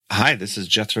Hi, this is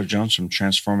Jethro Jones from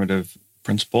Transformative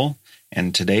Principal,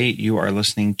 and today you are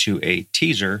listening to a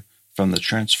teaser from the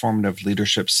Transformative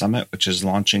Leadership Summit, which is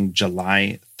launching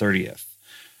July 30th.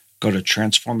 Go to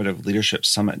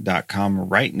transformativeleadershipsummit.com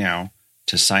right now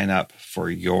to sign up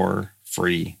for your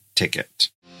free ticket.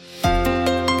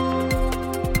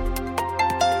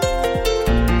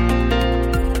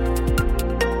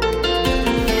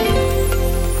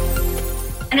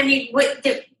 And I mean,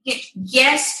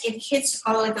 yes, it hits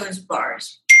all of those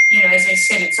bars. You know, as I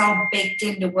said, it's all baked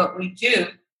into what we do.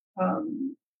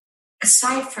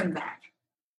 Aside from that,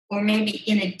 or maybe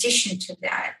in addition to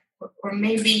that, or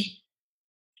maybe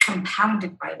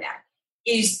compounded by that,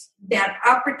 is that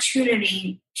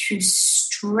opportunity to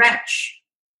stretch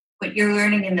what you're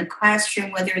learning in the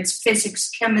classroom, whether it's physics,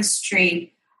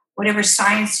 chemistry, whatever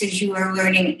sciences you are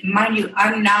learning. Mind you,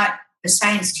 I'm not a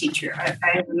science teacher. I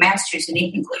have a master's in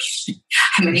English.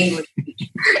 I'm an English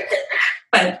teacher.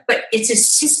 but it's a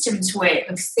systems way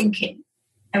of thinking.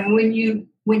 And when you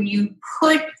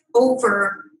put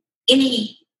over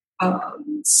any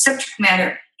subject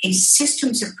matter a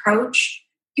systems approach,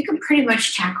 you can pretty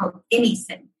much tackle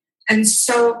anything. And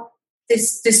so the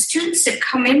students that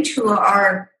come into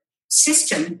our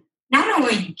system not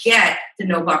only get the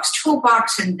no-box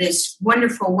toolbox and this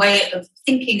wonderful way of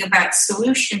thinking about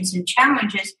solutions and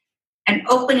challenges and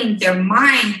opening their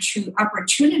mind to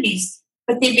opportunities,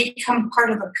 but they become part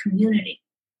of a community.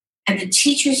 And the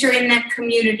teachers are in that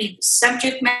community, the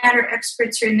subject matter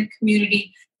experts are in the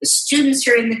community, the students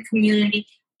are in the community,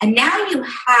 and now you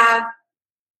have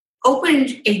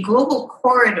opened a global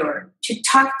corridor to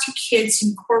talk to kids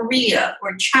in Korea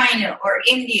or China or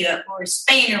India or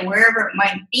Spain or wherever it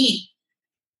might be.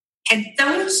 And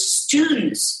those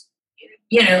students,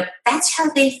 you know, that's how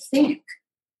they think.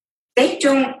 They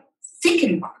don't think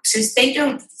in boxes. They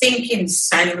don't think in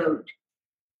siloed.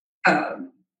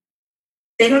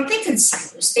 They don't think in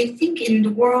silos. They think in the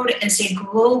world as a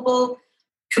global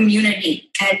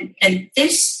community. And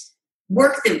this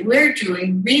work that we're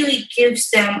doing really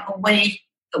gives them a way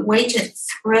to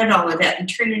thread all of that and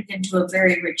turn it into a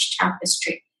very rich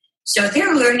tapestry. So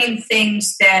they're learning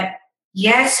things that,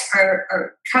 yes,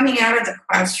 are coming out of the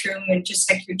classroom, and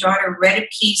just like your daughter read a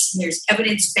piece and there's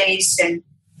evidence-based and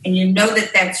you know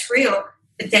that that's real,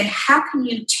 but then how can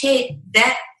you take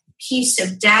that piece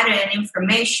of data and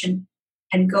information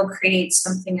and go create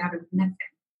something out of nothing?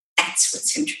 That's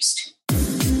what's interesting.